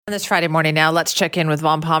On this Friday morning now, let's check in with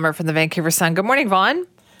Vaughn Palmer from the Vancouver Sun. Good morning, Vaughn.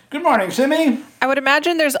 Good morning, Simi. I would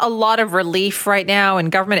imagine there's a lot of relief right now in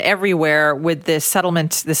government everywhere with this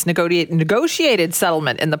settlement, this negotiated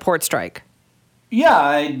settlement in the port strike.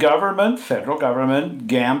 Yeah, federal government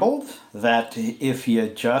gambled that if you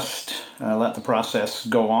just let the process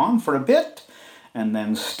go on for a bit and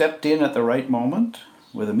then stepped in at the right moment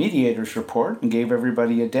with a mediator's report and gave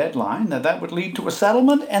everybody a deadline, that would lead to a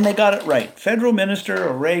settlement, and they got it right. Federal Minister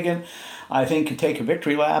O'Regan, I think, could take a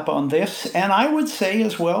victory lap on this. And I would say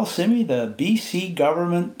as well, Simi, the BC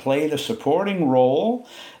government played a supporting role.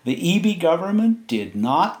 The EB government did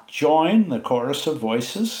not join the chorus of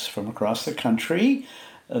voices from across the country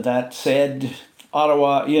that said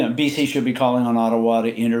Ottawa, BC should be calling on Ottawa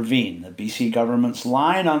to intervene. The BC government's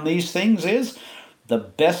line on these things is the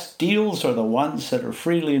best deals are the ones that are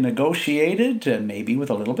freely negotiated, and maybe with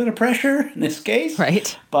a little bit of pressure in this case.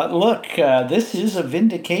 Right. But look, this is a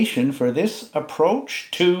vindication for this approach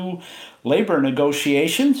to labor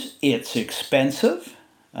negotiations. It's expensive.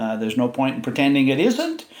 There's no point in pretending it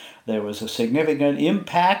isn't. There was a significant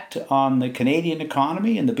impact on the Canadian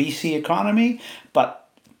economy and the BC economy, but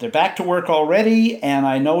they're back to work already. And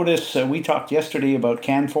I notice we talked yesterday about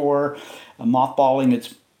Canfor mothballing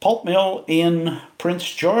its pulp mill in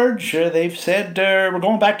Prince George. They've said we're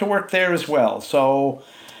going back to work there as well. So,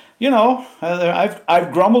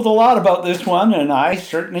 I've grumbled a lot about this one, and I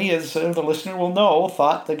certainly, as the listener will know,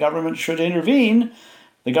 thought the government should intervene.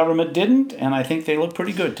 The government didn't, and I think they look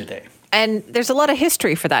pretty good today. And there's a lot of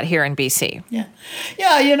history for that here in BC. Yeah,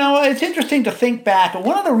 it's interesting to think back.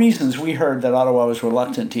 One of the reasons we heard that Ottawa was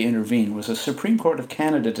reluctant to intervene was a Supreme Court of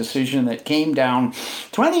Canada decision that came down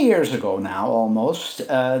 20 years ago now, almost.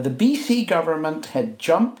 The BC government had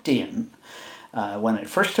jumped in when it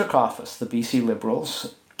first took office, the BC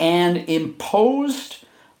Liberals, and imposed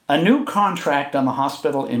a new contract on the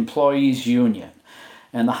Hospital Employees Union.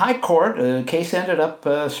 And the High Court, the case ended up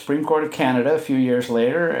Supreme Court of Canada a few years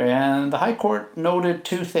later, and the High Court noted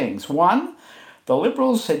two things. One, the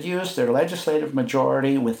Liberals had used their legislative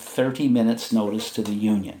majority with 30 minutes notice to the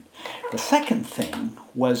union. The second thing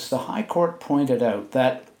was the High Court pointed out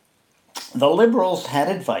that the Liberals had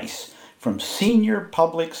advice from senior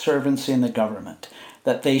public servants in the government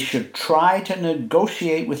that they should try to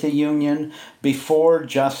negotiate with the union before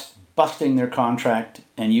just busting their contract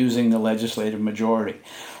and using the legislative majority.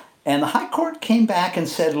 And the High Court came back and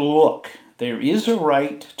said, look, there is a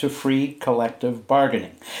right to free collective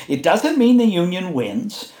bargaining. It doesn't mean the union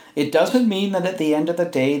wins. It doesn't mean that at the end of the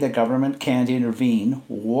day the government can't intervene.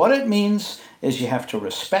 What it means is you have to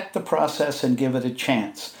respect the process and give it a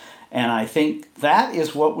chance. And I think that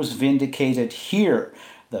is what was vindicated here.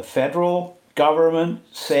 The federal government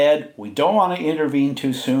said, we don't want to intervene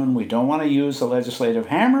too soon. We don't want to use the legislative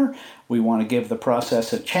hammer. We want to give the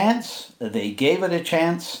process a chance. They gave it a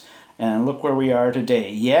chance, and look where we are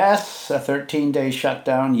today. Yes, a 13-day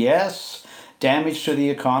shutdown. Yes, damage to the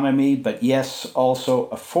economy, but yes, also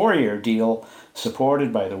a 4-year deal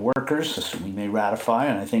supported by the workers, assuming they ratify,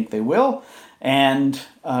 and I think they will. And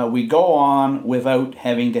we go on without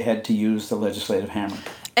having to head to use the legislative hammer.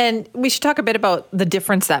 And we should talk a bit about the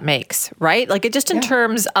difference that makes, right? Like just in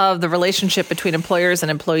terms of the relationship between employers and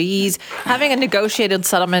employees, having a negotiated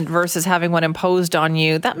settlement versus having one imposed on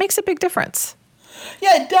you, that makes a big difference.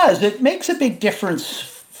 Yeah, it does. It makes a big difference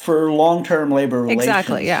for long-term labor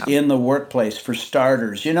relations in the workplace, for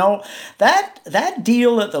starters. That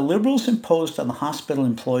deal that the Liberals imposed on the Hospital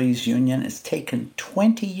Employees Union, it's taken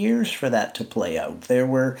 20 years for that to play out. There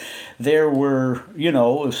were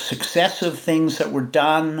successive things that were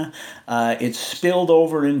done. It spilled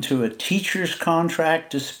over into a teacher's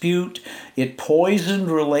contract dispute. It poisoned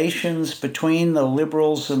relations between the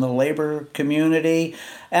Liberals and the labor community.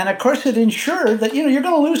 And of course, it ensured that, you're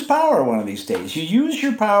going to lose power one of these days. You use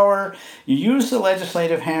your power, you use the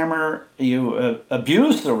legislative hammer, you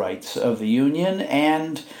abuse the rights of the union,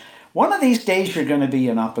 and one of these days you're going to be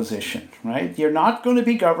in opposition, right? You're not going to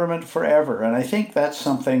be government forever. And I think that's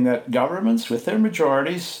something that governments with their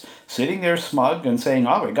majorities sitting there smug and saying,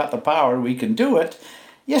 oh, we got the power, we can do it.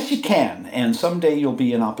 Yes, you can. And someday you'll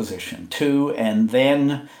be in opposition too, and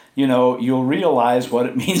then you'll realize what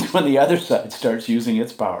it means when the other side starts using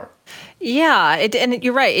its power. Yeah, and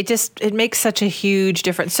you're right. It makes such a huge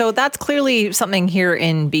difference. So that's clearly something here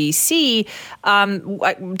in BC.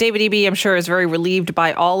 David Eby, I'm sure, is very relieved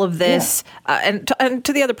by all of this, and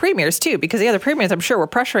to the other premiers too, because the other premiers, I'm sure, were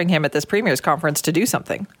pressuring him at this premiers conference to do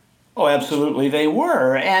something. Oh, absolutely, they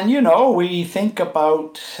were. And we think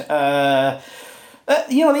about the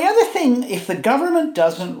other thing: if the government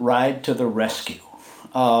doesn't ride to the rescue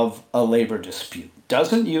of a labor dispute,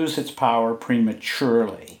 doesn't use its power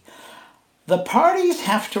prematurely, the parties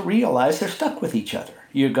have to realize they're stuck with each other.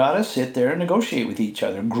 You got to sit there and negotiate with each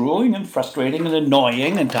other, grueling and frustrating and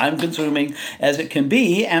annoying and time-consuming as it can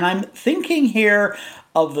be. And I'm thinking here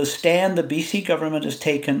of the stand the BC government has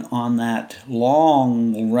taken on that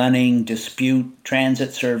long-running dispute,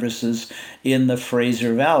 transit services in the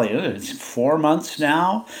Fraser Valley. It's 4 months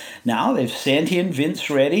now. Now they've sent in Vince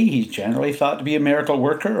Reddy. He's generally thought to be a miracle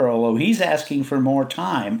worker, although he's asking for more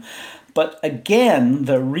time. But again,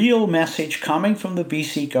 the real message coming from the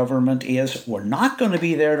BC government is we're not going to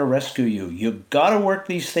be there to rescue you. You've got to work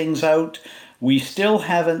these things out. We still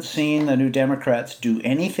haven't seen the New Democrats do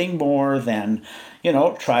anything more than,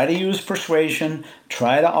 try to use persuasion,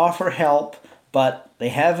 try to offer help, but they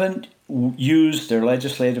haven't used their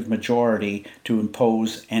legislative majority to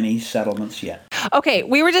impose any settlements yet. Okay,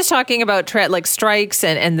 we were just talking about strikes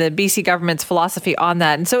and the BC government's philosophy on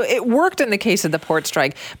that. And so it worked in the case of the port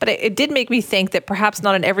strike, but it did make me think that perhaps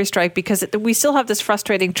not in every strike, because we still have this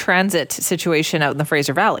frustrating transit situation out in the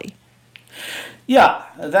Fraser Valley. Yeah,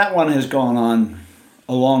 that one has gone on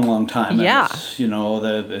a long, long time. Yeah.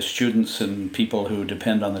 The students and people who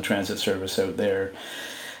depend on the transit service out there,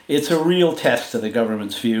 it's a real test to the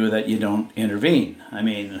government's view that you don't intervene. I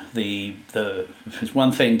mean, it's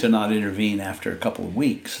one thing to not intervene after a couple of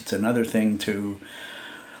weeks. It's another thing to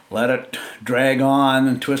let it drag on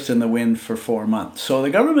and twist in the wind for 4 months. So the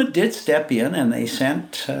government did step in, and they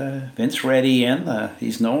sent Vince Reddy in.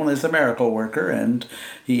 He's known as the miracle worker, and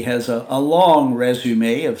he has a long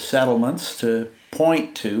resume of settlements to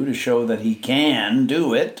point to show that he can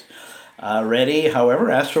do it. Reddy,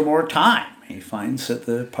 however, asked for more time. He finds that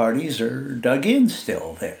the parties are dug in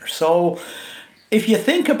still there. So if you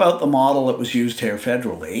think about the model that was used here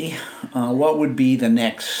federally, what would be the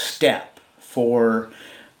next step for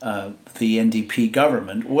the NDP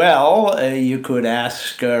government? Well, you could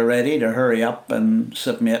ask Reddy to hurry up and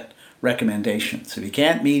submit recommendations. If you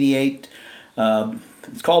can't mediate,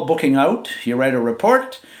 it's called booking out. You write a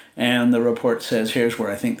report, and the report says, here's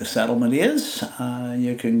where I think the settlement is.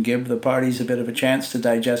 You can give the parties a bit of a chance to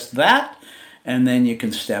digest that, and then you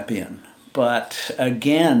can step in. But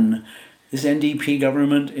again, this NDP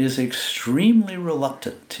government is extremely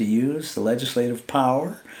reluctant to use the legislative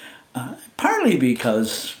power, partly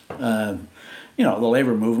because, the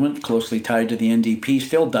labor movement, closely tied to the NDP,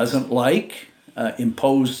 still doesn't like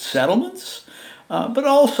imposed settlements. But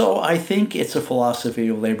also, I think it's a philosophy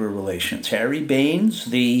of labor relations. Harry Bains,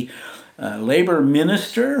 the labor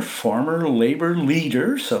minister, former labor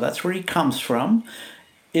leader, so that's where he comes from,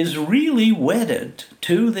 is really wedded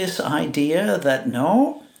to this idea that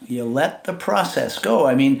no, you let the process go.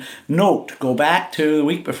 I mean, go back to the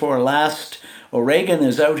week before last. O'Regan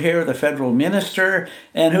is out here, the federal minister,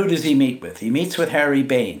 and who does he meet with? He meets with Harry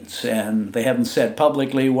Bains, and they haven't said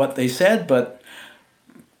publicly what they said, but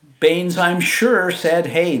Bains, I'm sure, said,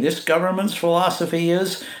 hey, this government's philosophy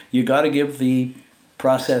is you got to give the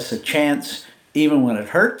process a chance, even when it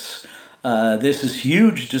hurts. This is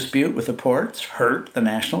huge dispute with the ports, hurt the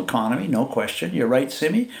national economy, no question. You're right,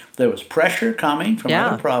 Simi. There was pressure coming from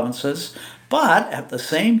other provinces. But at the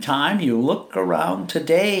same time, you look around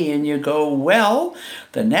today and you go, well,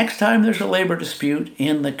 the next time there's a labor dispute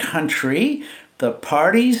in the country, the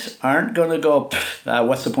parties aren't going to go,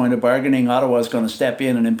 what's the point of bargaining? Ottawa's going to step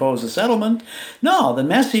in and impose a settlement. No, the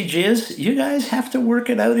message is you guys have to work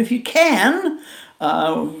it out if you can.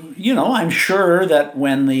 I'm sure that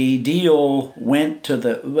when the deal went to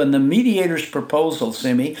when the mediator's proposal,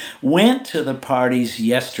 Simi, went to the parties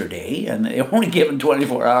yesterday, and they only given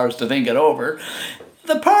 24 hours to think it over,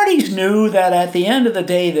 the parties knew that at the end of the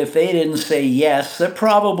day, if they didn't say yes, that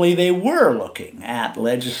probably they were looking at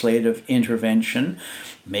legislative intervention,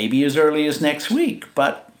 maybe as early as next week.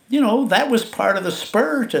 But that was part of the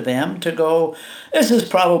spur to them to go, this is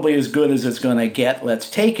probably as good as it's going to get. Let's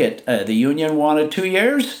take it. The union wanted 2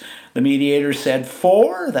 years. The mediator said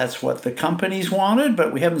 4. That's what the companies wanted,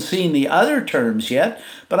 but we haven't seen the other terms yet.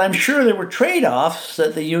 But I'm sure there were trade-offs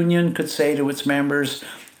that the union could say to its members,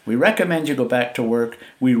 we recommend you go back to work.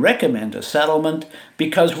 We recommend a settlement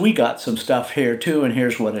because we got some stuff here too, and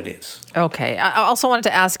here's what it is. Okay. I also wanted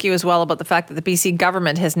to ask you as well about the fact that the BC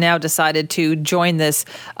government has now decided to join this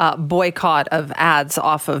boycott of ads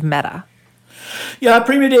off of Meta. Yeah,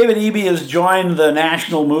 Premier David Eby has joined the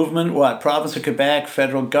national movement, Province of Quebec,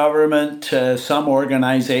 federal government, some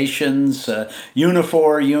organizations,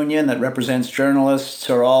 Unifor Union that represents journalists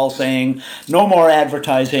are all saying no more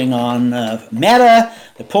advertising on Meta.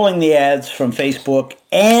 They're pulling the ads from Facebook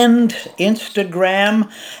and Instagram.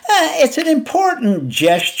 It's an important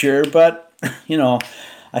gesture, but,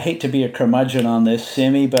 I hate to be a curmudgeon on this,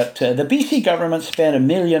 Simi, but the BC government spent $1.4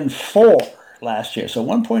 million last year, so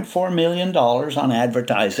 $1.4 million on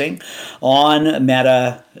advertising on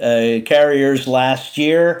Meta carriers last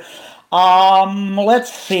year.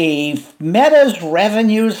 Let's see. Meta's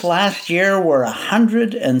revenues last year were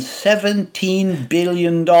 $117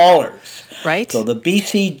 billion. Right. So the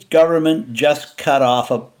BC government just cut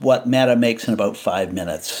off of what Meta makes in about 5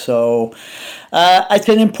 minutes. So it's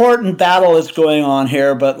an important battle that's going on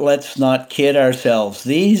here, but let's not kid ourselves.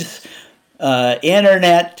 These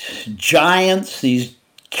internet giants, these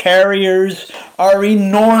carriers are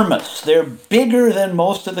enormous. They're bigger than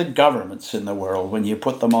most of the governments in the world when you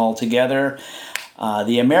put them all together.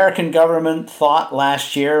 The American government thought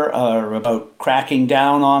last year about cracking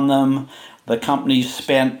down on them. The companies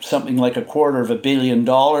spent something like $250 million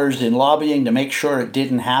in lobbying to make sure it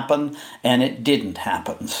didn't happen, and it didn't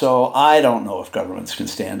happen. So I don't know if governments can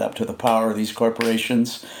stand up to the power of these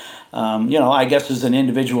corporations. I guess as an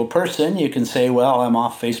individual person, you can say, well, I'm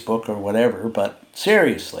off Facebook or whatever, but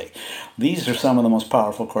seriously, these are some of the most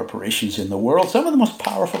powerful corporations in the world, some of the most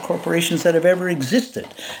powerful corporations that have ever existed.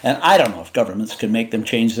 And I don't know if governments can make them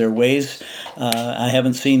change their ways. I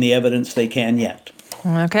haven't seen the evidence they can yet.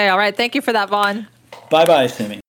 Okay, all right. Thank you for that, Vaughn. Bye-bye, Simi.